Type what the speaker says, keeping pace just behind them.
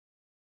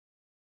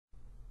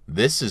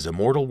This is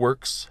Immortal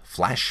Works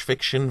Flash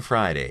Fiction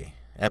Friday,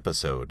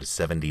 episode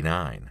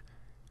 79.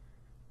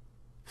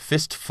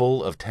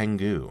 Fistful of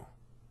Tengu,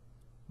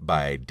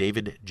 by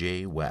David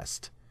J.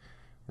 West,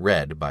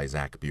 read by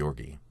Zach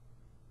Bjorge.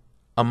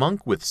 A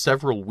monk with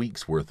several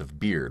weeks' worth of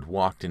beard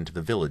walked into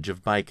the village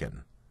of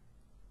Baiken.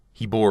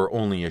 He bore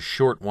only a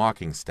short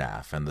walking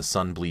staff and the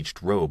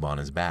sun-bleached robe on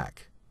his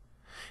back.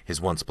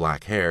 His once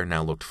black hair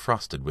now looked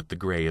frosted with the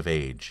gray of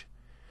age.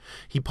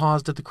 He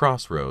paused at the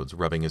crossroads,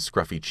 rubbing his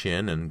scruffy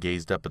chin, and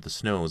gazed up at the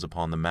snows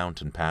upon the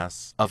mountain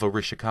pass of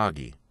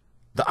Orishikage.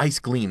 The ice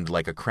gleamed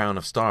like a crown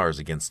of stars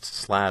against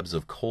slabs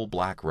of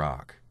coal-black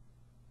rock.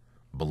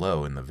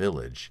 Below, in the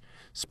village,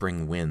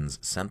 spring winds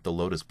sent the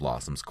lotus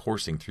blossoms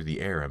coursing through the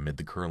air amid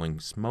the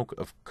curling smoke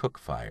of cook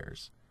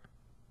fires.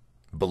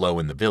 Below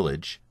in the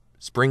village,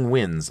 spring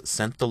winds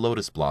sent the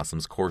lotus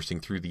blossoms coursing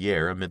through the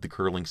air amid the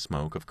curling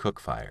smoke of cook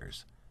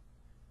fires.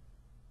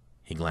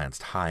 He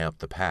glanced high up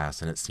the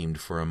pass, and it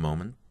seemed for a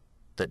moment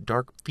that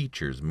dark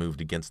features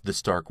moved against the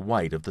stark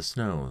white of the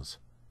snows.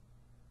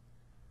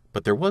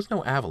 But there was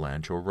no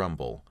avalanche or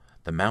rumble.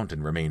 The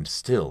mountain remained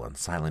still and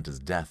silent as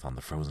death on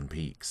the frozen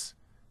peaks.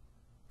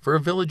 For a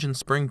village in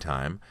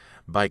springtime,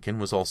 Baiken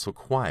was also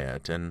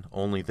quiet, and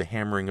only the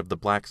hammering of the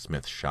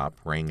blacksmith shop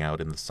rang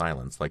out in the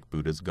silence like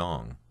Buddha's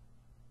gong.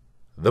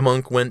 The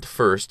monk went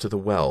first to the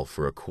well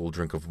for a cool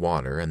drink of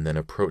water, and then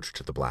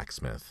approached the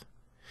blacksmith.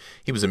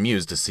 He was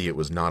amused to see it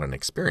was not an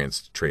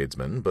experienced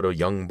tradesman, but a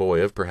young boy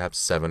of perhaps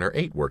 7 or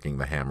 8 working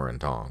the hammer and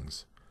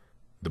tongs.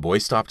 The boy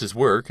stopped his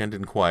work and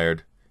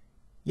inquired,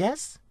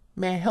 "Yes?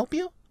 May I help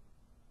you?"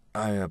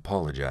 "I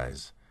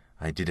apologize.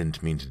 I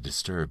didn't mean to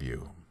disturb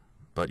you,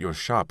 but your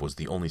shop was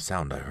the only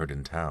sound I heard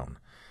in town,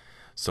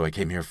 so I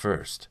came here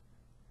first.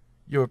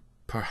 You're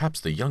perhaps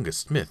the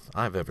youngest smith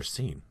I've ever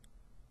seen."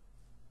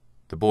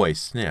 The boy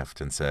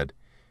sniffed and said,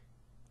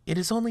 "It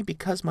is only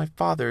because my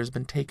father has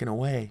been taken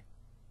away."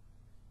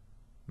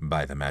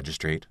 "By the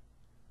magistrate?"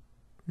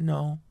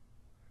 "No."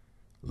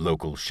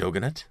 "Local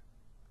shogunate?"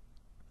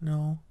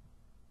 "No."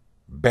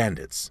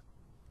 "Bandits?"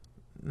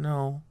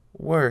 "No.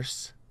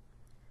 Worse."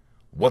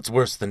 "What's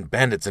worse than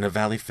bandits in a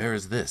valley fair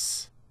as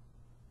this?"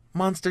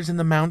 "Monsters in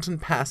the mountain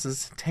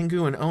passes,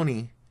 Tengu and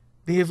Oni.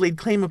 They have laid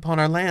claim upon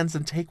our lands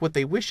and take what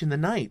they wish in the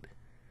night.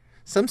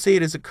 Some say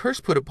it is a curse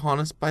put upon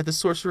us by the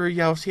sorcerer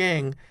Yao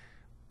Xiang,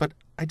 but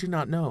I do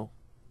not know."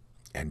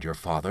 "And your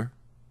father?"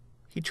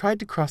 "He tried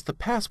to cross the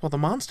pass while the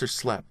monsters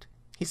slept.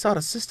 He sought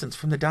assistance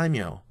from the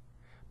daimyo,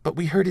 but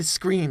we heard his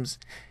screams.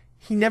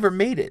 He never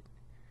made it.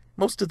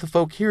 Most of the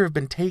folk here have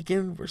been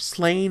taken, or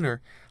slain,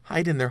 or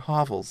hide in their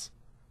hovels."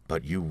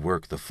 "But you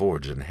work the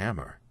forge and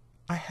hammer."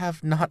 "I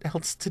have naught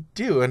else to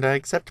do, and I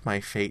accept my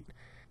fate.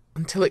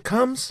 Until it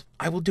comes,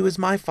 I will do as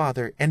my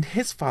father and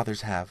his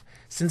fathers have,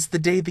 since the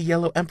day the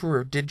Yellow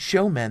Emperor did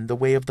show men the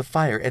way of the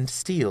fire and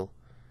steel.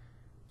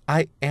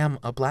 I am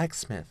a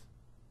blacksmith."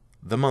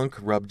 The monk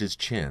rubbed his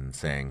chin,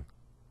 saying,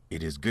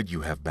 "It is good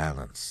you have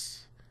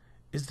balance.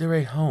 Is there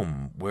a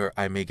home where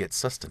I may get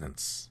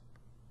sustenance?"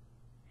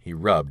 He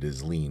rubbed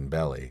his lean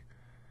belly.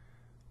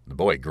 The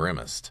boy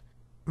grimaced.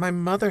 "My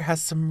mother has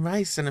some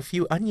rice and a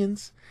few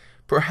onions.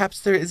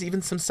 Perhaps there is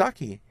even some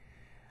sake.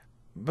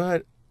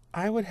 But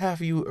I would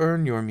have you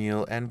earn your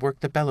meal and work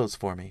the bellows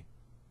for me."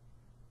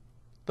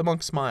 The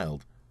monk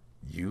smiled.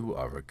 "You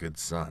are a good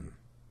son."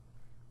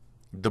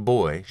 The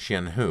boy,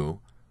 Xianhu,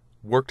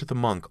 worked the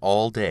monk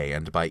all day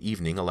and by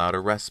evening allowed a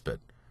respite,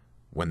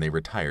 when they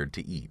retired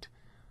to eat.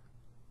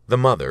 The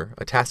mother,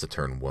 a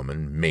taciturn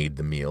woman, made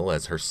the meal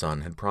as her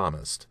son had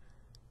promised.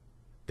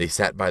 They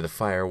sat by the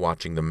fire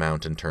watching the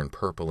mountain turn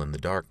purple in the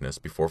darkness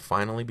before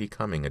finally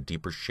becoming a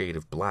deeper shade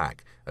of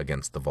black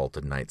against the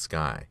vaulted night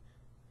sky.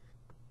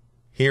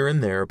 Here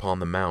and there upon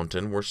the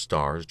mountain were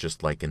stars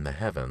just like in the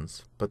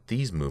heavens, but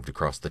these moved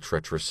across the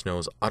treacherous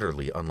snows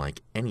utterly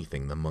unlike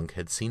anything the monk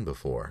had seen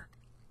before.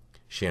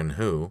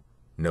 Xianhu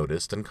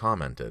noticed and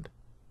commented,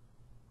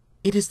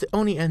 "It is the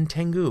Oni and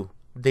Tengu.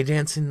 They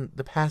dance in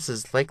the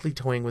passes, likely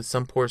toying with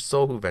some poor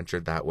soul who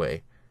ventured that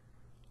way."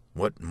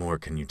 "What more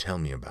can you tell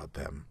me about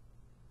them?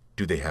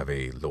 Do they have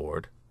a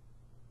lord?"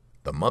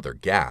 The mother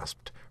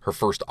gasped, her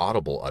first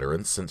audible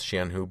utterance since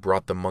Xianhu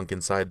brought the monk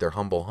inside their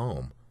humble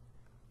home.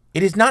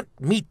 "It is not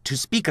meet to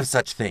speak of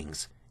such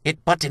things.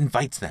 It but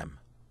invites them."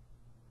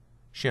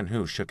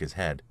 Xianhu shook his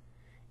head.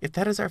 "If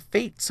that is our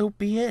fate, so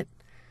be it.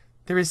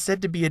 There is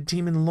said to be a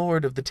demon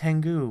lord of the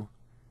Tengu,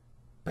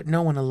 but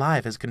no one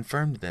alive has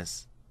confirmed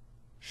this."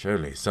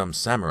 "Surely some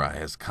samurai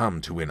has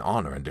come to win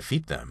honor and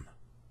defeat them."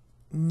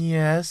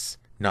 "Yes,"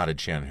 nodded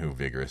Xianhu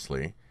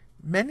vigorously.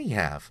 "Many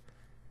have,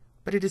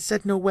 but it is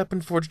said no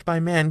weapon forged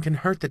by man can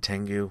hurt the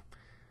Tengu.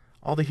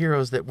 All the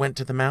heroes that went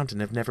to the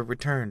mountain have never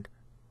returned."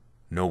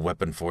 "No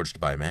weapon forged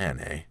by man,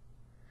 eh?"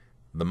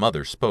 The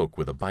mother spoke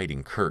with a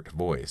biting, curt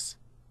voice.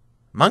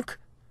 "Monk,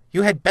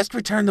 you had best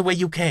return the way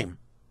you came.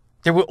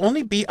 There will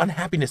only be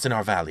unhappiness in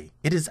our valley.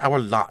 It is our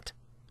lot."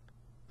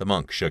 The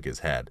monk shook his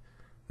head.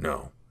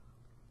 "No.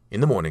 In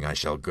the morning I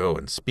shall go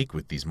and speak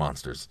with these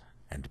monsters,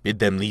 and bid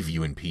them leave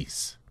you in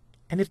peace."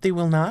 "And if they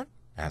will not?"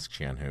 asked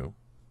Xianhu.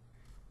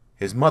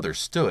 His mother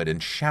stood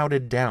and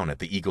shouted down at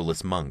the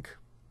egoless monk.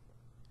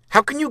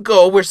 "How can you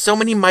go where so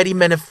many mighty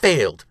men have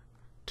failed?"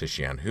 To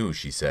Xianhu,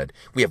 she said,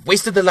 "We have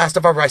wasted the last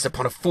of our rice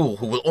upon a fool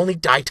who will only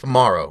die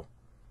tomorrow."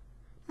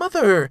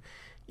 "Mother,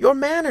 your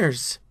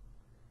manners."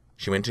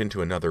 She went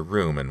into another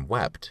room and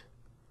wept.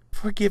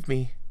 "Forgive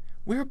me.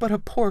 We're but a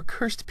poor,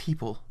 cursed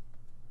people."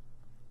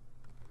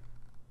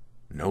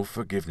 "No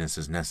forgiveness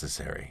is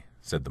necessary,"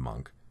 said the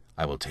monk.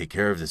 "I will take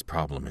care of this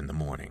problem in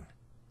the morning."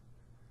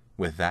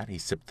 With that, he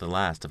sipped the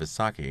last of his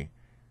sake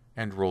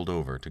and rolled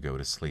over to go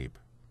to sleep.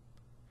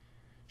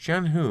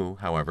 Xianhu,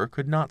 however,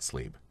 could not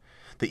sleep.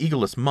 The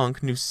egoless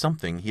monk knew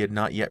something he had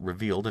not yet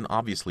revealed and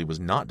obviously was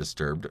not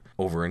disturbed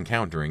over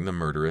encountering the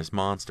murderous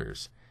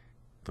monsters.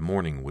 The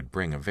morning would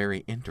bring a very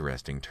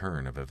interesting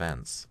turn of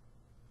events.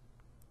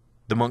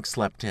 The monk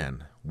slept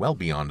in, well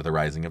beyond the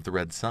rising of the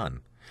red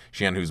sun.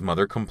 Xianhu's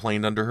mother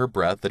complained under her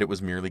breath that it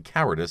was merely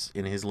cowardice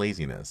in his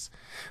laziness.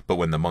 But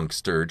when the monk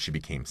stirred, she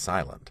became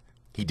silent.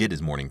 He did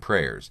his morning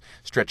prayers,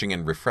 stretching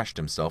and refreshed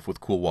himself with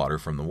cool water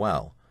from the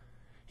well.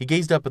 He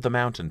gazed up at the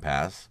mountain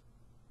pass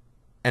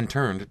and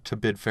turned to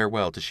bid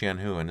farewell to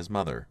Xianhu and his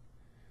mother.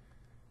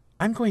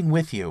 "I'm going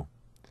with you."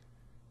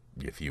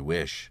 "If you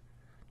wish."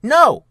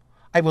 "No!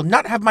 I will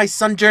not have my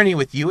son journey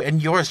with you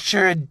and your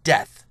assured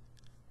death."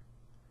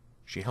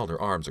 She held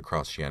her arms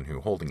across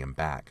Xianhu, holding him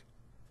back.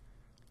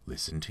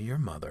 "Listen to your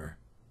mother,"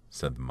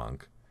 said the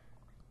monk.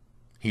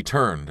 He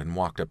turned and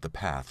walked up the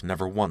path,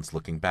 never once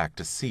looking back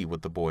to see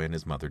what the boy and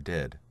his mother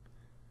did.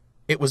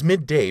 It was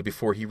midday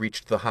before he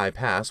reached the high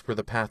pass where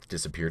the path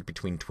disappeared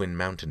between twin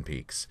mountain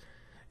peaks.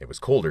 It was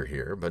colder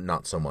here, but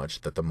not so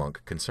much that the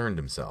monk concerned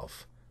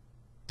himself.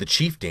 The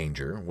chief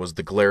danger was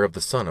the glare of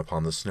the sun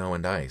upon the snow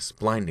and ice,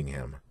 blinding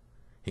him.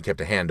 He kept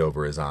a hand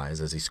over his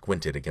eyes as he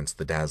squinted against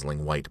the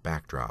dazzling white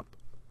backdrop.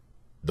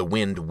 The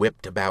wind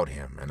whipped about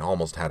him and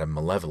almost had a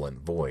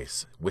malevolent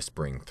voice,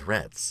 whispering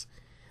threats.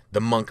 The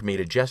monk made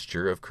a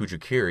gesture of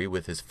Kujukiri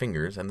with his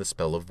fingers, and the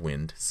spell of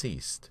wind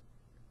ceased.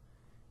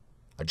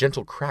 A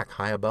gentle crack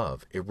high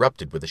above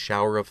erupted with a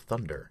shower of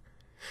thunder.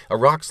 A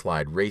rock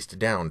slide raced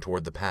down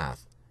toward the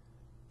path.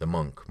 The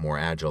monk, more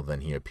agile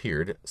than he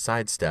appeared,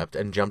 sidestepped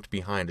and jumped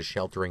behind a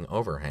sheltering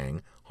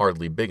overhang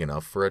hardly big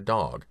enough for a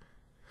dog.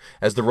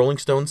 As the rolling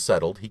stones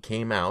settled, he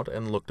came out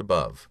and looked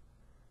above.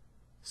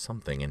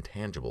 Something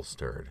intangible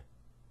stirred,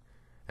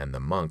 and the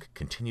monk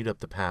continued up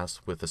the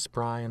pass with a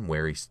spry and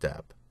wary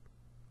step.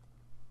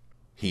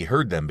 He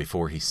heard them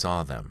before he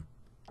saw them,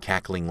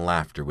 cackling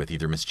laughter with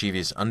either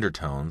mischievous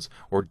undertones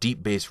or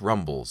deep bass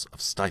rumbles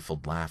of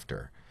stifled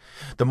laughter.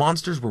 The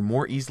monsters were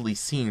more easily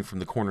seen from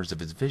the corners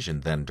of his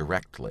vision than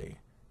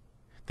directly.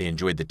 They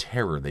enjoyed the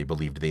terror they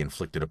believed they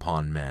inflicted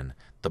upon men,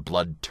 the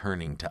blood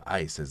turning to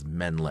ice as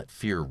men let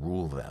fear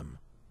rule them.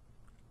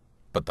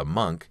 But the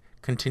monk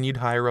continued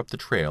higher up the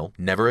trail,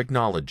 never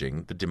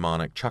acknowledging the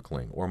demonic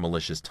chuckling or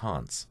malicious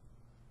taunts.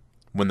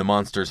 When the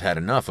monsters had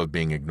enough of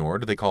being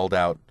ignored, they called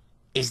out,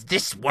 "Is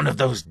this one of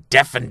those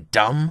deaf and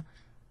dumb?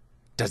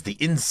 Does the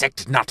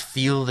insect not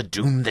feel the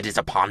doom that is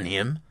upon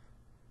him?"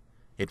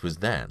 It was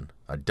then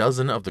a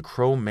dozen of the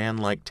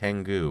crow-man-like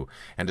Tengu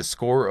and a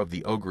score of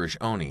the ogreish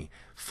Oni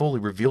fully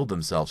revealed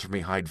themselves from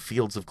behind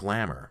fields of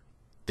glamour.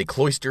 They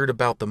cloistered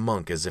about the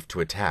monk as if to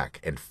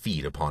attack and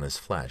feed upon his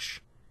flesh.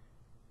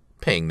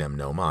 Paying them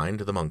no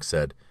mind, the monk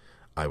said,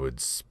 "I would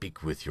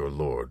speak with your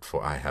lord,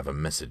 for I have a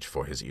message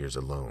for his ears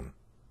alone."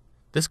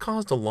 This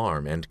caused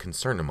alarm and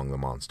concern among the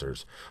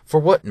monsters, for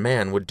what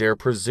man would dare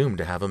presume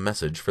to have a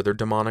message for their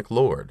demonic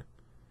lord?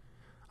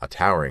 A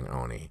towering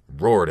Oni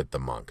roared at the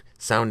monk,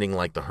 sounding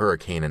like the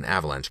hurricane and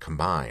avalanche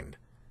combined.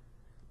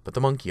 But the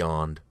monk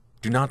yawned.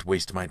 "Do not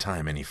waste my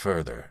time any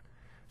further.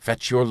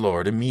 Fetch your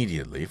lord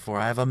immediately, for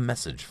I have a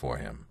message for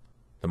him."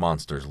 The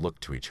monsters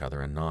looked to each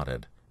other and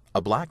nodded.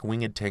 A black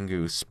winged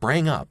Tengu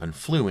sprang up and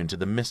flew into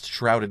the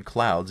mist-shrouded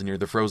clouds near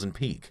the frozen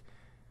peak.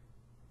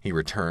 He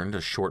returned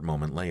a short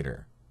moment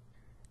later.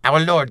 "Our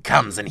lord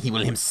comes, and he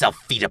will himself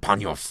feed upon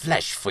your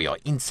flesh for your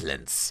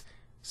insolence,"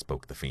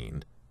 spoke the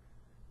fiend.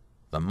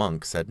 The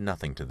monk said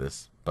nothing to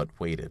this, but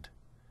waited.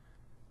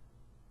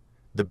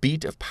 The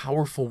beat of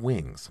powerful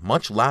wings,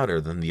 much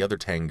louder than the other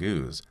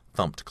Tengus,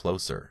 thumped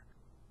closer.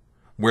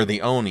 Where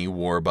the Oni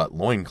wore but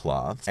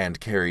loincloths and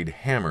carried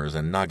hammers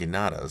and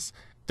naginatas,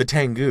 the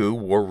Tengu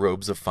wore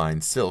robes of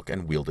fine silk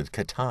and wielded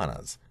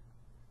katanas.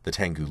 The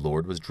Tengu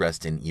lord was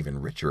dressed in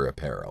even richer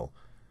apparel.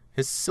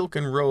 His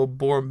silken robe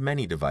bore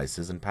many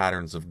devices and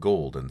patterns of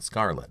gold and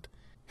scarlet.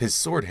 His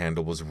sword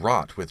handle was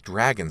wrought with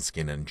dragon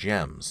skin and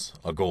gems,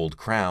 a gold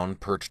crown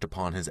perched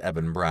upon his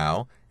ebon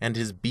brow, and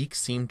his beak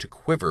seemed to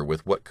quiver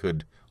with what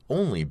could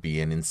only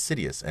be an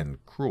insidious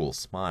and cruel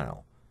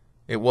smile.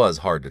 It was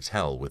hard to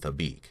tell with a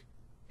beak.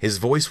 His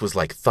voice was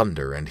like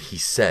thunder, and he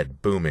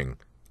said, booming,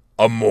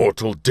 "A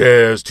mortal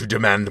dares to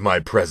demand my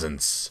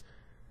presence.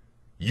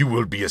 You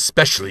will be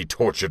especially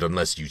tortured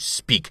unless you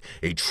speak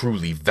a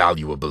truly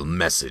valuable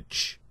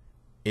message."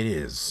 "It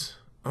is,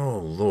 O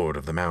Lord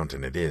of the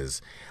Mountain, it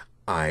is.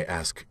 I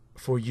ask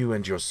for you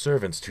and your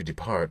servants to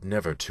depart,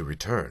 never to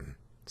return,"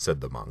 said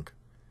the monk.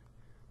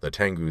 The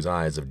Tengu's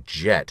eyes of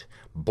jet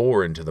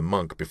bore into the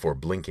monk before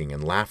blinking,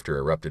 and laughter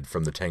erupted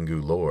from the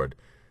Tengu lord.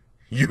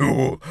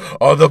 "You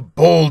are the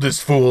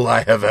boldest fool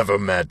I have ever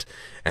met,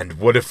 and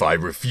what if I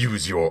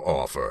refuse your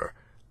offer?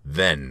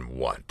 Then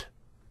what?"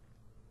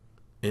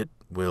 "It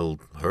will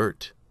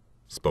hurt,"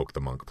 spoke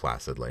the monk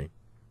placidly.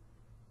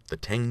 The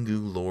Tengu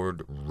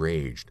lord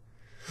raged.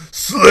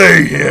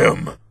 "Slay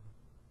him!"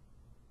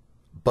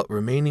 But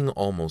remaining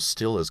almost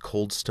still as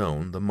cold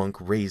stone, the monk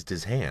raised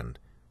his hand.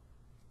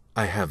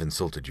 "I have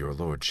insulted your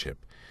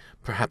lordship.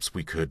 Perhaps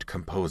we could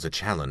compose a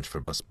challenge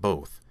for us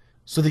both,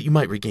 so that you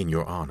might regain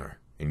your honor."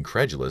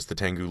 Incredulous, the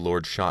Tengu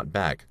lord shot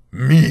back.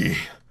 "Me?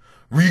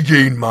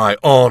 Regain my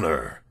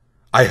honor?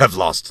 I have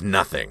lost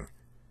nothing.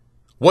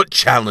 What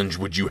challenge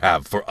would you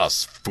have for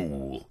us,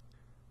 fool?"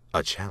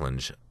 "A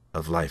challenge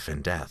of life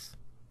and death."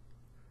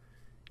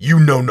 "You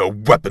know no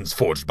weapons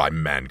forged by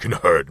man can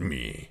hurt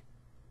me."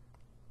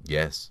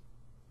 "Yes."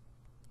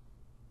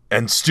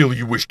 "And still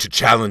you wish to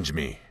challenge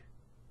me?"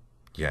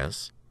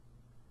 "Yes."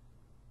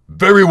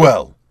 "Very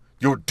well.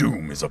 Your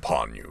doom is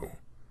upon you."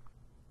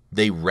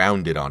 They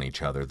rounded on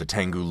each other, the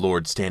Tengu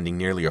lord standing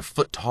nearly a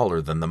foot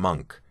taller than the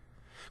monk.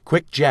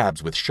 Quick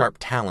jabs with sharp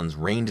talons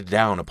rained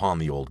down upon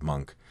the old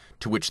monk,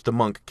 to which the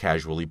monk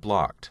casually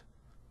blocked.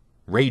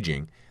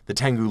 Raging, the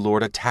Tengu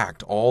lord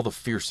attacked all the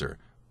fiercer,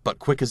 but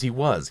quick as he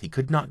was, he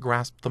could not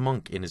grasp the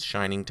monk in his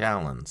shining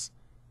talons.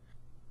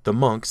 The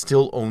monk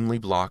still only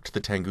blocked the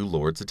Tengu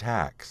lord's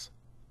attacks.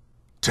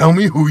 "Tell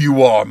me who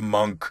you are,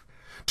 monk.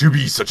 To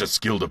be such a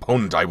skilled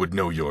opponent, I would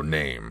know your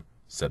name,"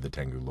 said the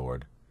Tengu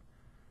lord.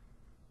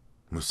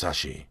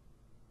 "Musashi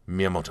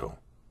Miyamoto.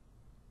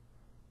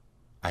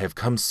 I have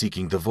come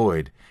seeking the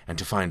void, and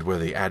to find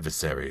worthy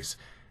adversaries.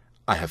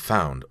 I have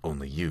found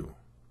only you."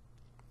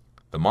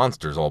 The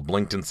monsters all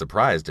blinked in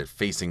surprise at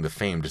facing the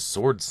famed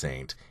sword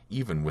saint,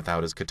 even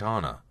without his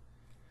katana.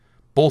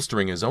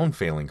 Bolstering his own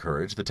failing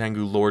courage, the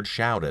Tengu lord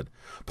shouted,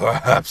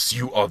 "Perhaps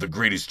you are the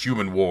greatest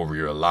human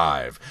warrior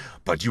alive,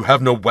 but you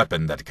have no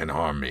weapon that can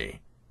harm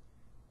me."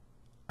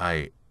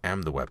 "I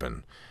am the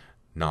weapon,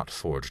 not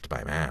forged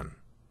by man,"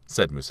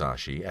 said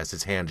Musashi, as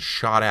his hand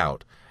shot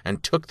out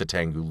and took the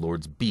Tengu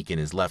lord's beak in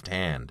his left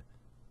hand.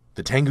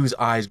 The Tengu's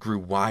eyes grew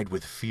wide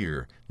with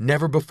fear.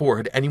 Never before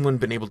had anyone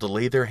been able to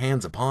lay their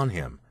hands upon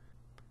him.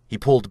 He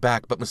pulled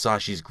back, but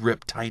Musashi's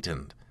grip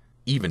tightened,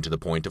 even to the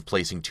point of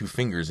placing 2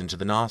 fingers into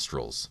the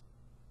nostrils.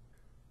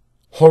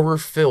 Horror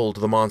filled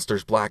the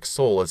monster's black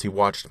soul as he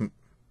watched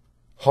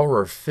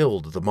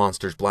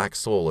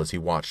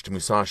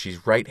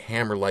Musashi's right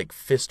hammer-like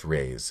fist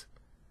raise.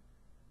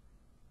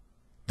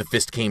 The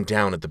fist came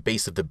down at the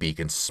base of the beak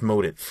and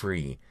smote it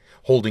free.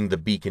 Holding the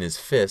beak in his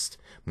fist,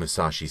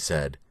 Musashi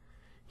said,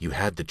 "You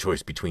had the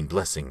choice between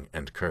blessing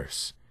and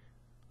curse.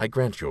 I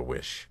grant your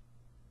wish."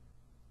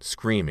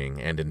 Screaming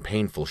and in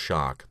painful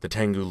shock, the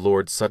Tengu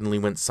lord suddenly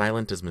went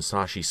silent as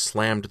Musashi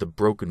slammed the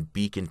broken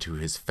beak into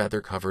his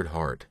feather-covered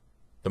heart.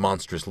 The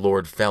monstrous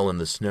lord fell in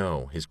the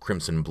snow, his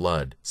crimson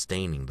blood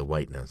staining the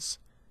whiteness.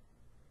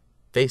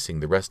 Facing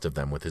the rest of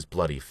them with his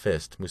bloody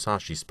fist,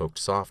 Musashi spoke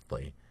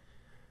softly.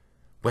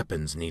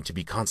 "Weapons need to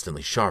be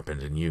constantly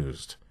sharpened and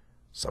used.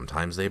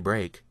 Sometimes they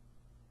break."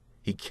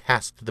 He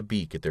cast the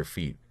beak at their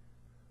feet.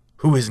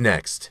 "Who is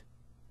next?"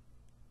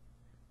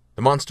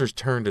 The monsters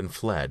turned and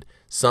fled,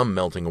 some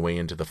melting away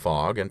into the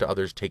fog and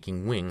others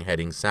taking wing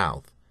heading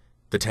south.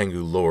 The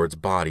Tengu lord's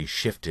body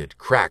shifted,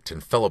 cracked,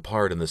 and fell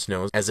apart in the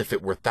snow as if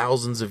it were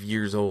thousands of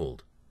years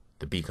old.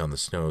 The beak on the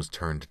snows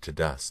turned to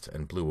dust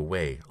and blew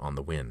away on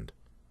the wind.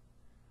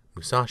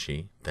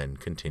 Musashi then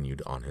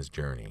continued on his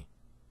journey.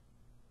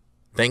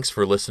 Thanks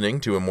for listening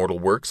to Immortal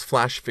Works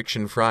Flash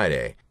Fiction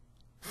Friday.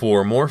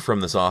 For more from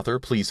this author,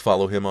 please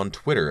follow him on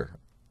Twitter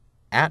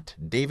at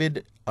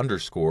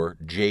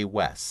David_J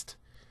West.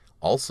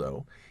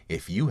 Also,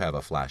 if you have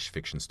a flash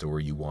fiction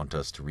story you want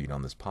us to read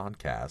on this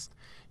podcast,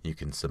 you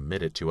can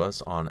submit it to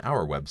us on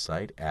our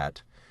website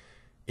at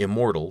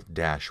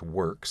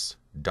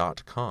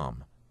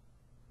immortal-works.com.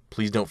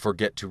 Please don't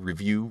forget to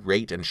review,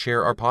 rate, and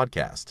share our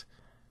podcast.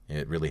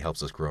 It really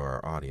helps us grow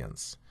our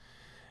audience.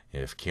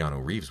 If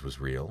Keanu Reeves was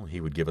real,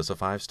 he would give us a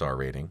 5-star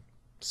rating.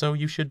 So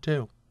you should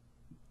too.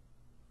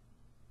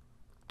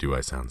 Do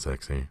I sound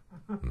sexy?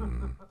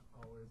 Do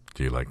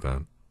you like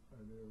that?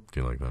 I do. Do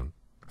you like that?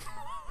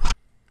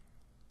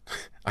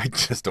 I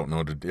just don't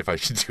know if I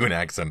should do an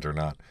accent or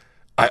not.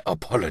 I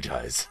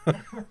apologize.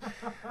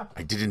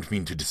 I didn't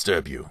mean to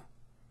disturb you.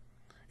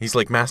 He's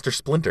like Master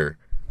Splinter.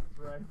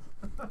 Right.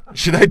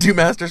 Should I do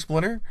Master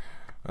Splinter?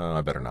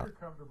 I better not. You're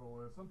comfortable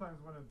with. Sometimes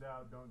when in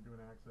doubt, don't do an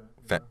accent.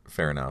 You know?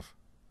 Fair enough.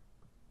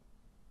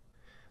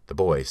 The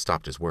boy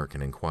stopped his work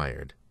and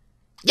inquired,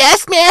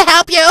 "Yes, may I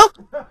help you?"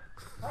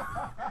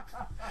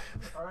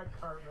 All right,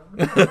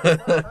 Cartman.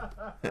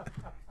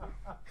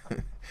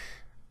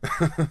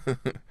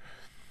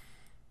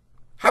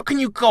 "How can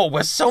you go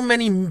with so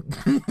many...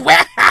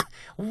 Where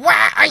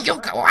are you...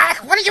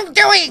 What are you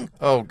doing?"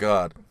 Oh,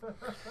 God.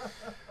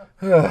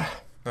 Okay,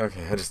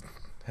 I just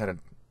had a...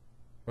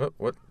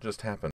 What just happened?